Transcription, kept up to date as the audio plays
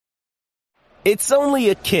It's only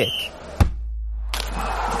a kick,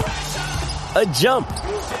 a jump,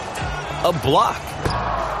 a block.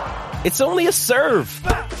 It's only a serve.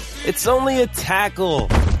 It's only a tackle,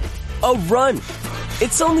 a run.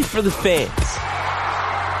 It's only for the fans.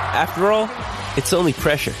 After all, it's only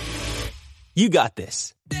pressure. You got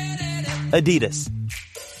this. Adidas.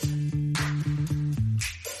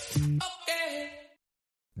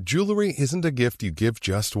 Jewelry isn't a gift you give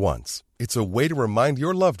just once. It's a way to remind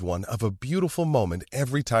your loved one of a beautiful moment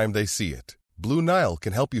every time they see it. Blue Nile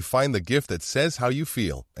can help you find the gift that says how you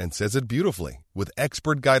feel and says it beautifully, with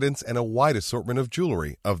expert guidance and a wide assortment of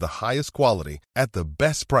jewelry of the highest quality at the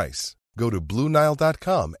best price. Go to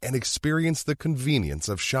BlueNile.com and experience the convenience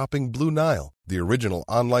of shopping Blue Nile, the original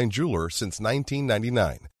online jeweler since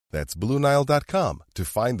 1999. That's BlueNile.com to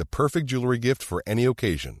find the perfect jewelry gift for any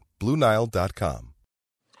occasion. BlueNile.com.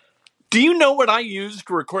 Do you know what I use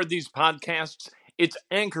to record these podcasts? It's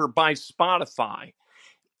Anchor by Spotify.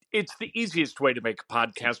 It's the easiest way to make a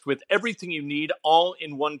podcast with everything you need all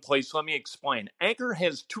in one place. Let me explain. Anchor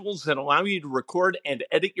has tools that allow you to record and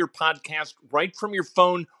edit your podcast right from your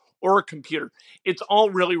phone or a computer. It's all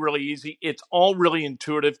really, really easy. It's all really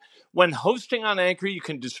intuitive. When hosting on Anchor, you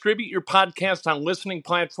can distribute your podcast on listening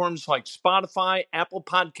platforms like Spotify, Apple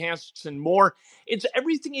Podcasts, and more. It's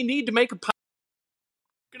everything you need to make a podcast.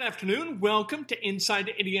 Good afternoon. Welcome to Inside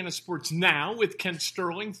Indiana Sports Now with Kent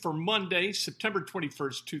Sterling for Monday, September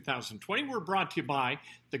 21st, 2020. We're brought to you by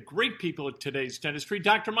the great people at Today's Dentistry.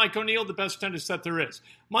 Dr. Mike O'Neill, the best dentist that there is.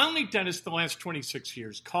 My only dentist the last 26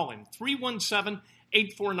 years. Call him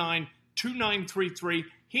 317-849-2933.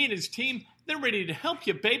 He and his team, they're ready to help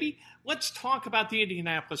you, baby. Let's talk about the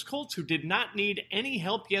Indianapolis Colts, who did not need any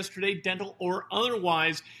help yesterday, dental or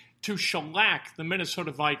otherwise, to shellac the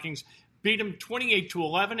Minnesota Vikings. Beat them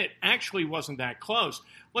 28-11. It actually wasn't that close.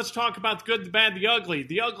 Let's talk about the good, the bad, the ugly.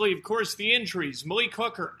 The ugly, of course, the injuries. Malik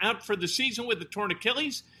Hooker out for the season with a torn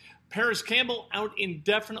Achilles. Paris Campbell out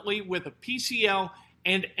indefinitely with a PCL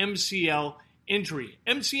and MCL injury.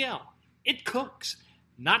 MCL, it cooks.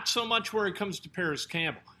 Not so much where it comes to Paris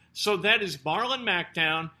Campbell. So that is Marlon Mack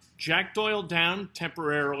down, Jack Doyle down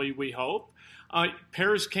temporarily, we hope.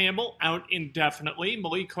 Paris Campbell out indefinitely.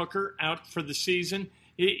 Malik Hooker out for the season.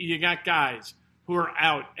 You got guys who are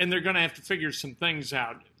out, and they're going to have to figure some things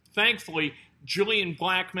out. Thankfully, Julian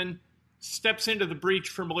Blackmon steps into the breach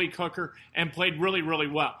for Malik Hooker and played really, really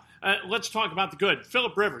well. Let's talk about the good.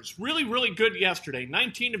 Phillip Rivers, really, really good yesterday.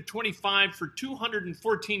 19 of 25 for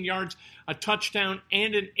 214 yards, a touchdown,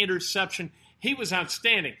 and an interception. He was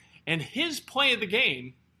outstanding. And his play of the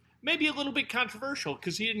game may be a little bit controversial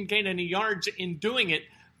because he didn't gain any yards in doing it,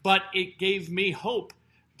 but it gave me hope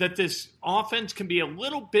that this offense can be a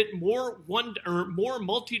little bit more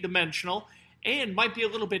multidimensional and might be a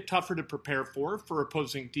little bit tougher to prepare for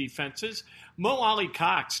opposing defenses. Mo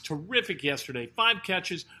Alley-Cox, terrific yesterday. 5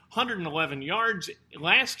 catches, 111 yards.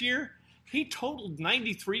 Last year, he totaled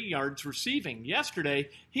 93 yards receiving. Yesterday,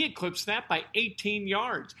 he eclipsed that by 18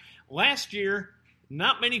 yards. Last year,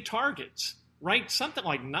 not many targets, right? Something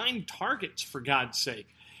like 9 targets, for God's sake.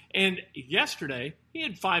 And yesterday, he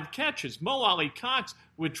had 5 catches. Mo Alley-Cox,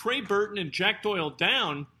 with Trey Burton and Jack Doyle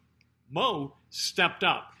down, Mo stepped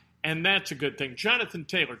up. And that's a good thing. Jonathan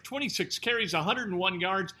Taylor, 26 carries, 101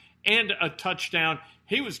 yards, and a touchdown.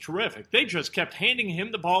 He was terrific. They just kept handing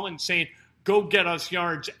him the ball and saying, go get us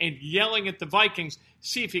yards, and yelling at the Vikings,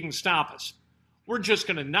 see if you can stop us. We're just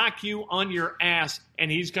going to knock you on your ass,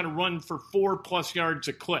 and he's going to run for 4+ yards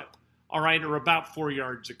a clip, all right, or about 4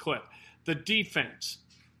 yards a clip. The defense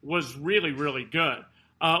was really, really good.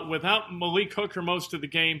 Without Malik Hooker most of the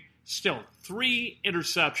game, still 3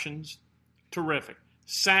 interceptions, terrific.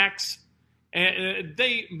 Sacks, and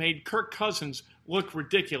they made Kirk Cousins look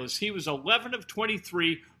ridiculous. He was 11 of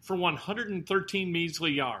 23 for 113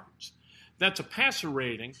 measly yards. That's a passer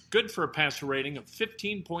rating, good for a passer rating of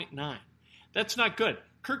 15.9. That's not good.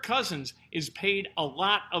 Kirk Cousins is paid a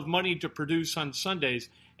lot of money to produce on Sundays,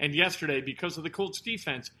 and yesterday, because of the Colts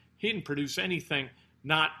defense, he didn't produce anything.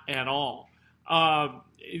 Not at all.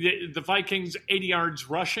 The Vikings, 80 yards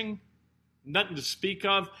rushing, nothing to speak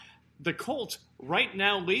of. The Colts right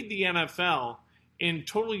now lead the NFL in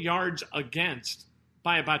total yards against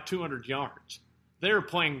by about 200 yards. They're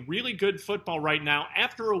playing really good football right now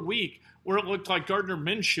after a week where it looked like Gardner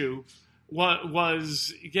Minshew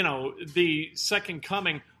was the second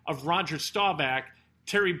coming of Roger Staubach,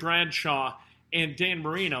 Terry Bradshaw, and Dan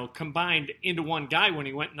Marino combined into one guy when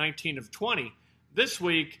he went 19 of 20. This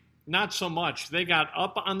week, not so much. They got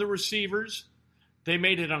up on the receivers. They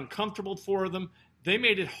made it uncomfortable for them. They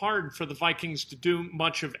made it hard for the Vikings to do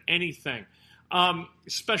much of anything.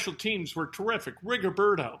 Special teams were terrific.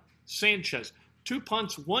 Rigoberto, Sanchez. 2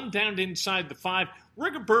 punts, 1 down inside the 5.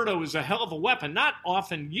 Rigoberto is a hell of a weapon, not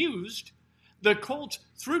often used. The Colts,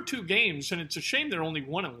 through 2 games, and it's a shame they're only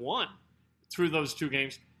 1-1 through those 2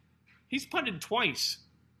 games, he's punted twice.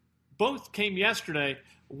 Both came yesterday.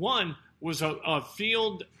 One was a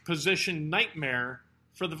field position nightmare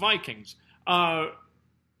for the Vikings.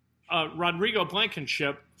 Rodrigo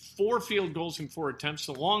Blankenship, 4 field goals in 4 attempts.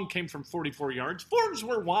 The long came from 44 yards. Forms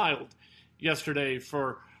were wild yesterday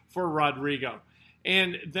for Rodrigo.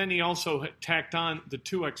 And then he also tacked on the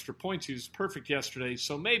 2 extra points. He was perfect yesterday.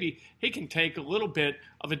 So maybe he can take a little bit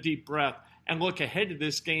of a deep breath and look ahead to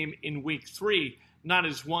this game in week 3, not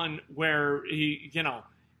as one where he,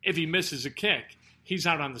 if he misses a kick, he's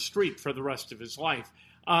out on the street for the rest of his life.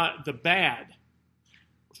 The bad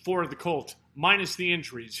for the Colts, minus the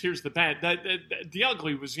injuries. Here's the bad. The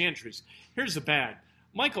ugly was the injuries. Here's the bad.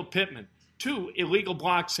 Michael Pittman, 2 illegal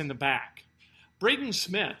blocks in the back. Braden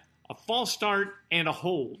Smith, a false start and a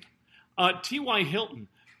hold. T.Y. Hilton,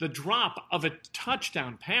 the drop of a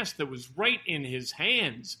touchdown pass that was right in his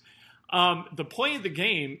hands. The play of the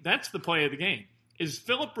game, that's the play of the game, is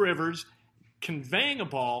Phillip Rivers conveying a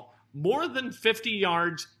ball more than 50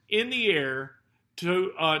 yards in the air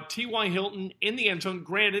to T.Y. Hilton in the end zone.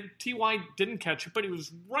 Granted, T.Y. didn't catch it, but he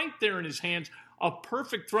was right there in his hands. A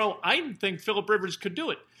perfect throw. I didn't think Phillip Rivers could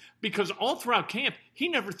do it because all throughout camp, he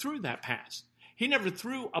never threw that pass. He never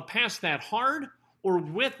threw a pass that hard or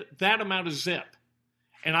with that amount of zip.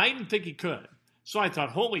 And I didn't think he could. So I thought,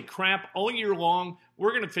 holy crap, all year long, we're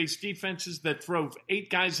going to face defenses that throw 8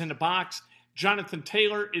 guys in the box. Jonathan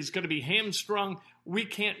Taylor is going to be hamstrung. We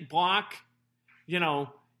can't block,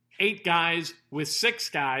 8 guys with 6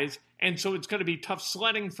 guys. And so it's going to be tough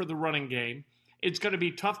sledding for the running game. It's going to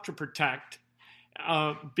be tough to protect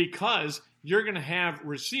because you're going to have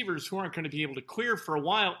receivers who aren't going to be able to clear for a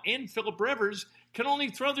while, and Phillip Rivers can only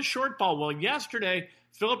throw the short ball. Well, yesterday,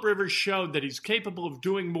 Phillip Rivers showed that he's capable of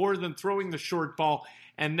doing more than throwing the short ball,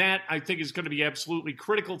 and that, I think, is going to be absolutely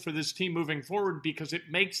critical for this team moving forward because it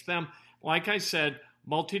makes them, like I said,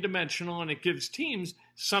 multidimensional, and it gives teams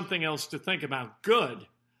something else to think about. Good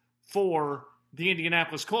for the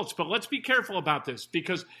Indianapolis Colts. But let's be careful about this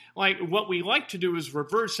because, what we like to do is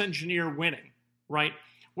reverse engineer winning, right?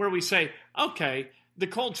 Where we say, okay, the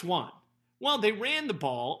Colts won. Well, they ran the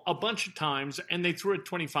ball a bunch of times and they threw it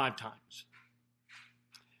 25 times.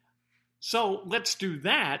 So let's do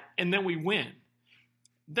that and then we win.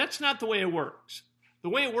 That's not the way it works. The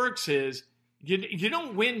way it works is you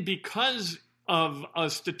don't win because of a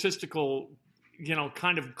statistical,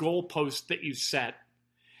 kind of goalpost that you set.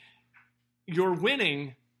 You're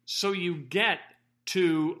winning so you get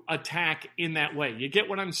to attack in that way. You get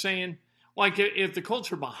what I'm saying? Like if the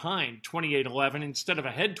Colts are behind 28-11 instead of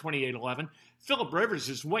ahead 28-11, Phillip Rivers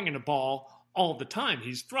is winging the ball all the time.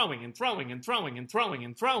 He's throwing and throwing and throwing and throwing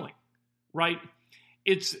and throwing, right?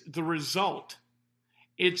 It's the result.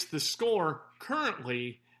 It's the score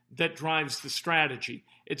currently that drives the strategy.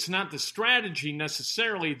 It's not the strategy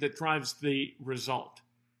necessarily that drives the result.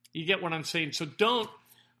 You get what I'm saying? So don't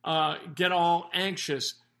get all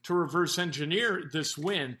anxious to reverse engineer this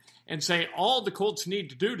win and say all the Colts need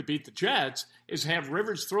to do to beat the Jets is have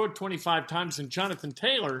Rivers throw it 25 times and Jonathan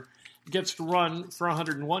Taylor gets to run for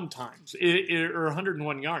 101 times or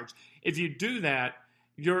 101 yards. If you do that,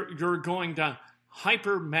 you're going to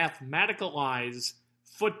hyper-mathematicalize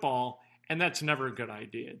football, and that's never a good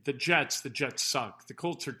idea. The Jets suck. The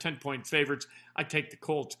Colts are 10-point favorites. I take the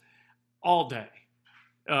Colts all day,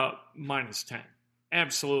 minus 10.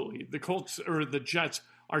 Absolutely. The Colts or the Jets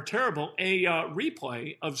are terrible. A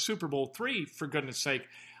replay of Super Bowl III, for goodness sake.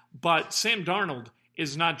 But Sam Darnold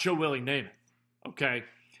is not Joe Willie Namath, okay?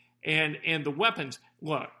 And the weapons,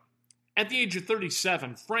 look, at the age of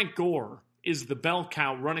 37, Frank Gore is the bell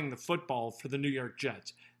cow running the football for the New York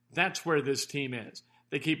Jets. That's where this team is.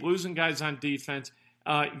 They keep losing guys on defense.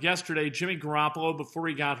 Yesterday, Jimmy Garoppolo, before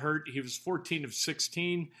he got hurt, he was 14 of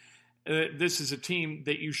 16. This is a team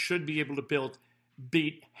that you should be able to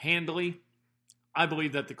beat handily. I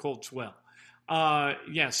believe that the Colts will.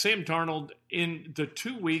 Sam Darnold, in the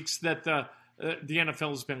 2 weeks that the NFL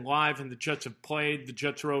has been live and the Jets have played, the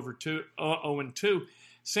Jets are over 0-2.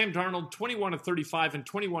 Sam Darnold, 21 of 35 and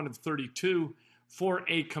 21 of 32 for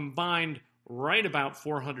a combined right about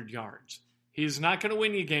 400 yards. He's not going to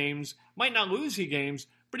win you games, might not lose you games,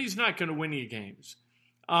 but he's not going to win you games.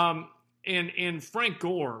 And Frank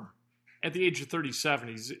Gore, at the age of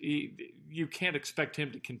 37, you can't expect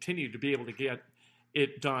him to continue to be able to get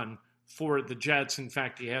it done for the Jets. In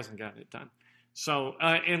fact, he hasn't gotten it done. So,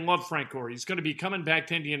 and love Frank Gore. He's going to be coming back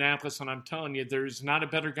to Indianapolis, and I'm telling you, there's not a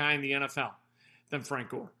better guy in the NFL than Frank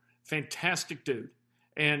Gore. Fantastic dude.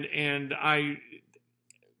 And I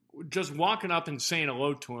just walking up and saying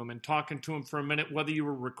hello to him and talking to him for a minute, whether you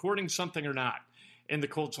were recording something or not, in the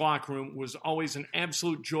Colts locker room was always an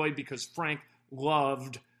absolute joy because Frank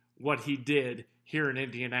loved what he did here in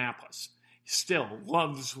Indianapolis. He still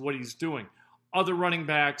loves what he's doing. Other running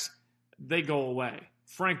backs, they go away.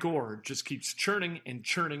 Frank Gore just keeps churning and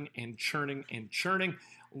churning and churning and churning.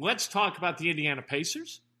 Let's talk about the Indiana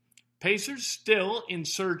Pacers. Pacers still in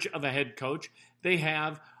search of a head coach. They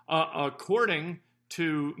have, according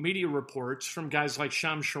to media reports from guys like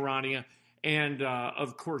Shams Charania and,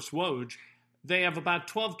 of course, Woj, they have about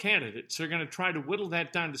 12 candidates. They're going to try to whittle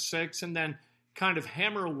that down to 6 and then kind of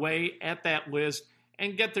hammer away at that list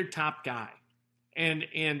and get their top guy. And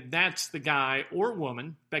that's the guy or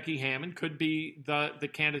woman, Becky Hammon, could be the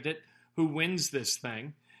candidate who wins this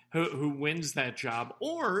thing, who wins that job.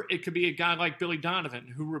 Or it could be a guy like Billy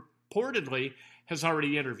Donovan, who reportedly has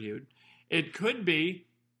already interviewed. It could be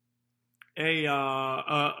a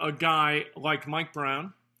guy like Mike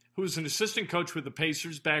Brown, who was an assistant coach with the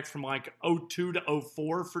Pacers back from like 02 to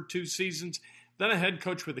 04 for 2 seasons, then a head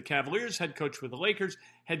coach with the Cavaliers, head coach with the Lakers,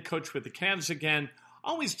 head coach with the Cavs again.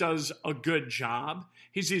 Always does a good job.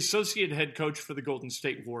 He's the associate head coach for the Golden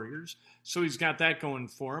State Warriors, so he's got that going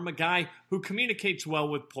for him. A guy who communicates well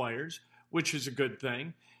with players, which is a good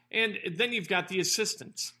thing. And then you've got the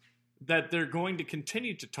assistants that they're going to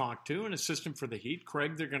continue to talk to. An assistant for the Heat,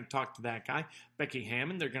 Craig, they're going to talk to that guy. Becky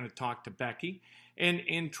Hammon, they're going to talk to Becky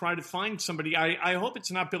and try to find somebody. I hope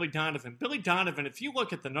it's not Billy Donovan. Billy Donovan, if you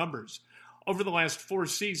look at the numbers over the last 4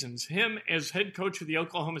 seasons, him as head coach of the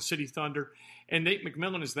Oklahoma City Thunder and Nate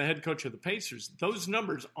McMillan as the head coach of the Pacers, those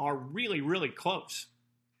numbers are really, really close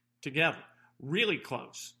together. Really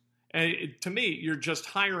close. To me, you're just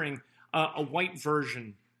hiring a white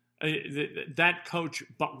version, that coach,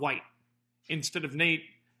 but white, instead of Nate.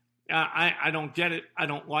 I don't get it. I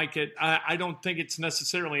don't like it. I don't think it's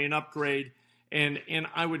necessarily an upgrade. And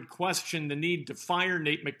I would question the need to fire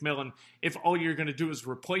Nate McMillan if all you're going to do is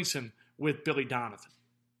replace him with Billy Donovan.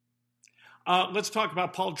 Let's talk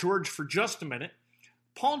about Paul George for just a minute.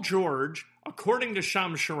 Paul George, according to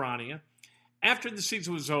Shams Charania, after the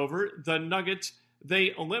season was over, the Nuggets,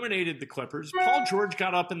 they eliminated the Clippers. Paul George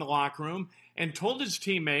got up in the locker room and told his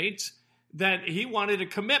teammates that he wanted a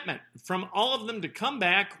commitment from all of them to come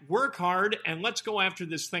back, work hard, and let's go after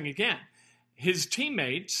this thing again. His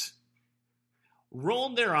teammates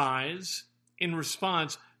rolled their eyes in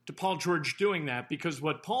response to Paul George doing that, because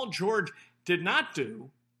what Paul George did not do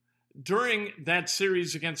during that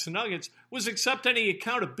series against the Nuggets was accept any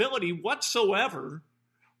accountability whatsoever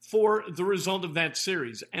for the result of that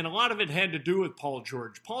series. And a lot of it had to do with Paul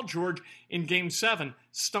George. Paul George in Game 7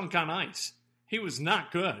 stunk on ice. He was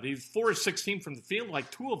not good. He was 4 of 16 from the field, like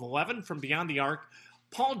 2 of 11 from beyond the arc.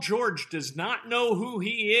 Paul George does not know who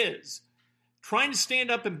he is. Trying to stand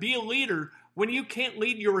up and be a leader when you can't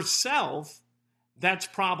lead yourself, that's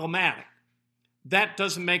problematic. That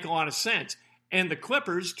doesn't make a lot of sense. And the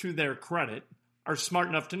Clippers, to their credit, are smart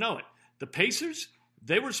enough to know it. The Pacers,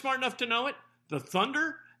 they were smart enough to know it. The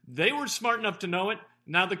Thunder, they were smart enough to know it.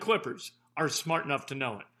 Now the Clippers are smart enough to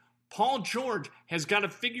know it. Paul George has got to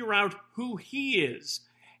figure out who he is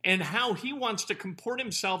and how he wants to comport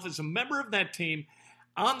himself as a member of that team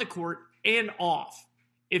on the court and off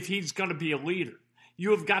if he's going to be a leader.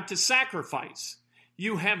 You have got to sacrifice.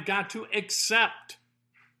 You have got to accept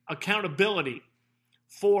accountability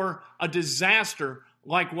for a disaster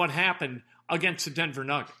like what happened against the Denver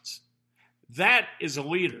Nuggets. That is a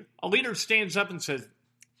leader. A leader stands up and says,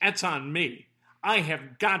 that's on me. I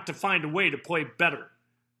have got to find a way to play better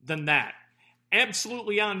than that.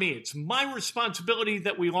 Absolutely on me. It's my responsibility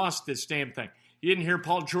that we lost this damn thing. You didn't hear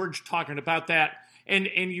Paul George talking about that. And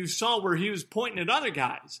you saw where he was pointing at other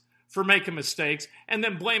guys for making mistakes and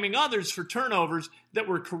then blaming others for turnovers that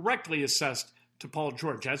were correctly assessed to Paul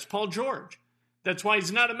George. That's Paul George. That's why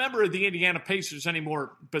he's not a member of the Indiana Pacers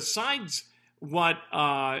anymore, besides what,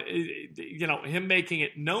 him making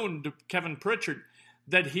it known to Kevin Pritchard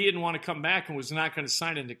that he didn't want to come back and was not going to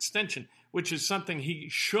sign an extension, which is something he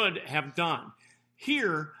should have done.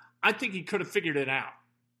 Here, I think he could have figured it out.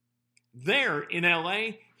 There in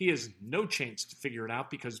LA, he has no chance to figure it out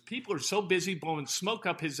because people are so busy blowing smoke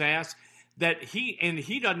up his ass that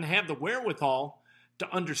he doesn't have the wherewithal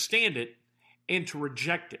to understand it and to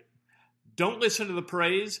reject it. Don't listen to the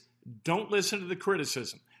praise. Don't listen to the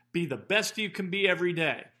criticism. Be the best you can be every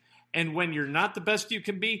day. And when you're not the best you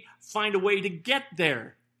can be, find a way to get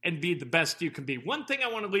there and be the best you can be. One thing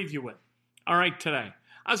I want to leave you with, all right, today.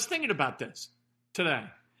 I was thinking about this today.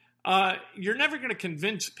 You're never going to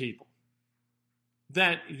convince people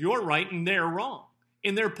that you're right and they're wrong.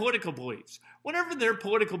 in their political beliefs. Whatever their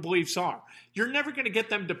political beliefs are, you're never going to get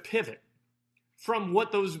them to pivot from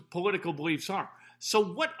what those political beliefs are. So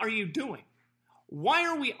what are you doing? Why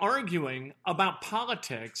are we arguing about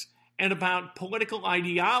politics and about political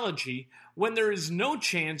ideology when there is no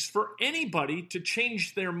chance for anybody to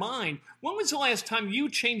change their mind? When was the last time you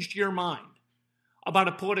changed your mind about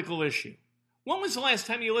a political issue? When was the last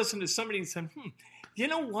time you listened to somebody and said, you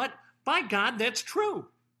know what? By God, that's true.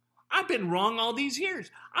 I've been wrong all these years.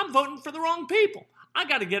 I'm voting for the wrong people. I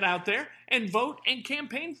got to get out there and vote and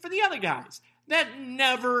campaign for the other guys. That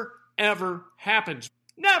never, ever happens.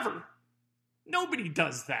 Never. Nobody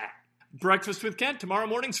does that. Breakfast with Kent tomorrow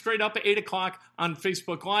morning, straight up at 8 o'clock on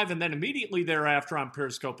Facebook Live, and then immediately thereafter on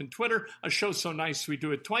Periscope and Twitter. A show so nice we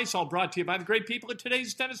do it twice, all brought to you by the great people at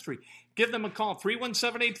Today's Dentistry. Give them a call,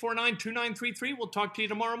 317-849-2933. We'll talk to you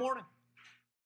tomorrow morning.